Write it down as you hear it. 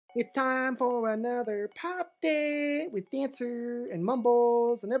It's time for another pop date with Dancer and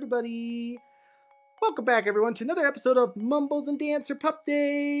Mumbles and everybody. Welcome back, everyone, to another episode of Mumbles and Dancer Pup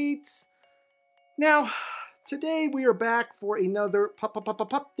Dates. Now, today we are back for another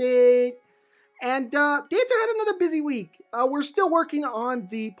pup date. And Dancer had another busy week. We're still working on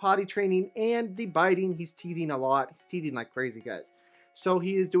the potty training and the biting. He's teething a lot. He's teething like crazy, guys. So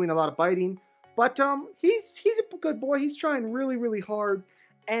he is doing a lot of biting. But he's a good boy. He's trying really, really hard.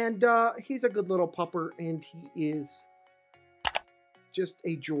 And he's a good little pupper, and he is just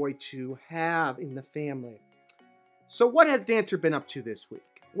a joy to have in the family. So what has Dancer been up to this week?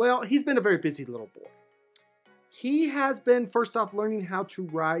 Well, he's been a very busy little boy. He has been, first off, learning how to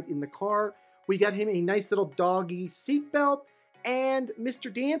ride in the car. We got him a nice little doggy seatbelt, and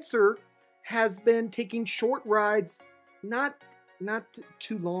Mr. Dancer has been taking short rides, not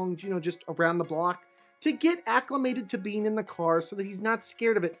too long, just around the block, to get acclimated to being in the car so that he's not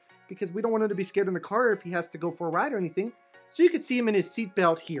scared of it, because we don't want him to be scared in the car if he has to go for a ride or anything. So you can see him in his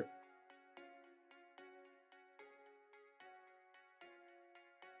seatbelt here.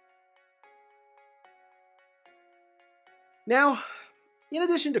 Now, in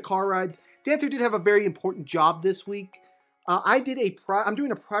addition to car rides, Dancer did have a very important job this week. I'm doing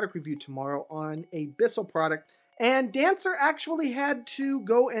a product review tomorrow on a Bissell product, and Dancer actually had to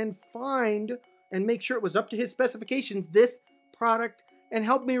go and find and make sure it was up to his specifications, this product, and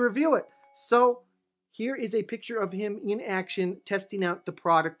help me review it. So here is a picture of him in action testing out the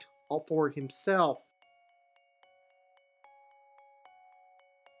product all for himself.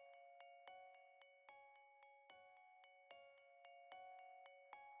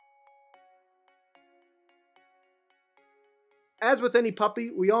 As with any puppy,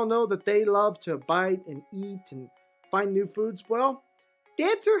 we all know that they love to bite and eat and find new foods. Well,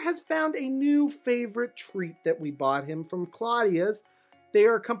 Dancer has found a new favorite treat that we bought him from Claudia's. They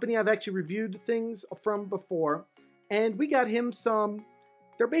are a company I've actually reviewed things from before. And we got him some,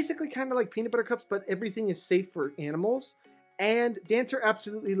 they're basically kind of like peanut butter cups, but everything is safe for animals. And Dancer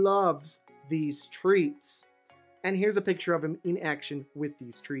absolutely loves these treats. And here's a picture of him in action with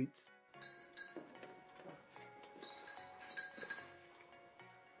these treats.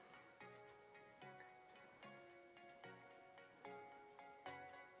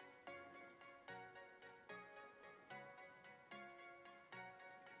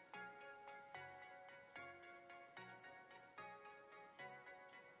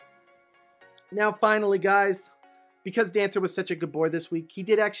 Now, finally, guys, because Dancer was such a good boy this week, he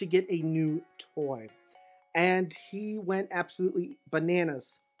did actually get a new toy. And he went absolutely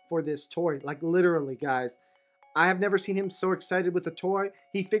bananas for this toy. Like, literally, guys. I have never seen him so excited with a toy.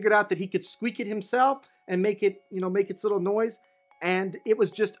 He figured out that he could squeak it himself and make it, make its little noise. And it was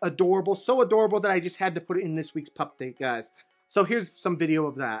just adorable. So adorable that I just had to put it in this week's Pup Date, guys. So here's some video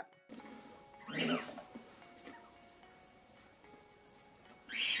of that.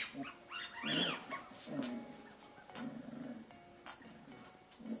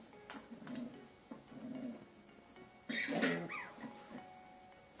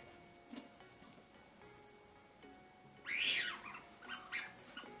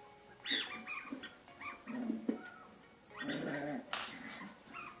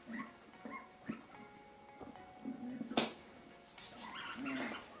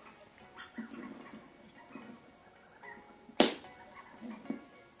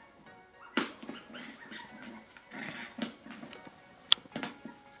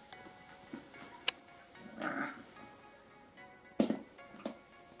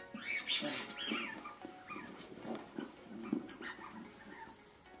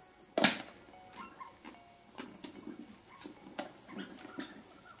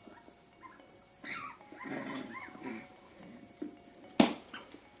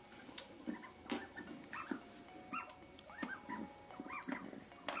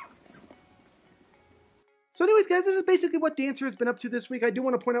 So anyways, guys, this is basically what Dancer has been up to this week. I do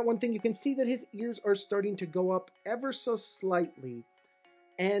want to point out one thing. You can see that his ears are starting to go up ever so slightly.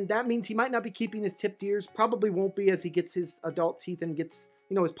 And that means he might not be keeping his tipped ears. Probably won't be as he gets his adult teeth and gets,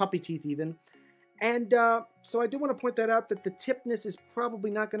 his puppy teeth even. And so I do want to point that out, that the tipness is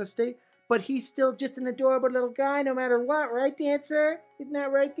probably not going to stay. But he's still just an adorable little guy no matter what, right, Dancer? Isn't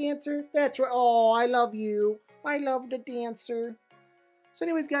that right, Dancer? That's right. Oh, I love you. I love the Dancer. So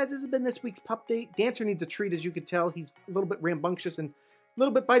anyways, guys, this has been this week's Pup Date. Dancer needs a treat, as you can tell. He's a little bit rambunctious and a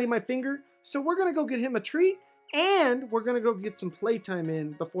little bit biting my finger. So we're going to go get him a treat, and we're going to go get some playtime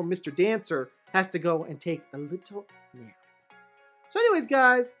in before Mr. Dancer has to go and take a little nap. So anyways,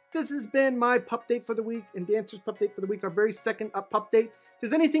 guys, this has been my Pup Date for the week and Dancer's Pup Date for the week, our very second Pup Date. If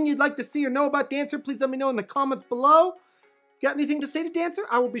there's anything you'd like to see or know about Dancer, please let me know in the comments below. got anything to say to Dancer,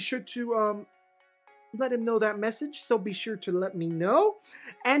 I will be sure to let him know that message. So be sure to let me know.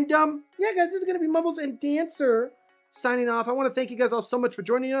 And yeah, guys, this is going to be Mumbles and Dancer signing off. I want to thank you guys all so much for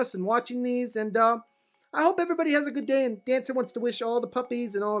joining us and watching these. And I hope everybody has a good day. And Dancer wants to wish all the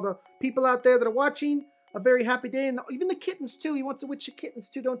puppies and all the people out there that are watching a very happy day. And even the kittens, too. He wants to wish the kittens,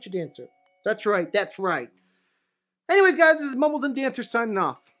 too, don't you, Dancer? That's right. That's right. Anyways, guys, this is Mumbles and Dancer signing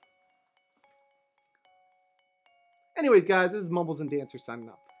off. Anyways, guys, this is Mumbles and Dancer signing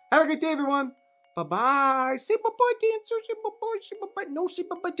off. Have a great day, everyone. Bye-bye. Say bye-bye, Dancer. Say bye-bye. Say bye-bye. No, say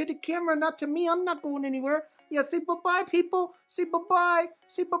bye-bye to the camera, not to me. I'm not going anywhere. Yeah, say bye-bye, people. Say bye-bye.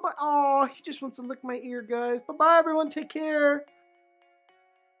 Say bye-bye. Oh, he just wants to lick my ear, guys. Bye-bye, everyone. Take care.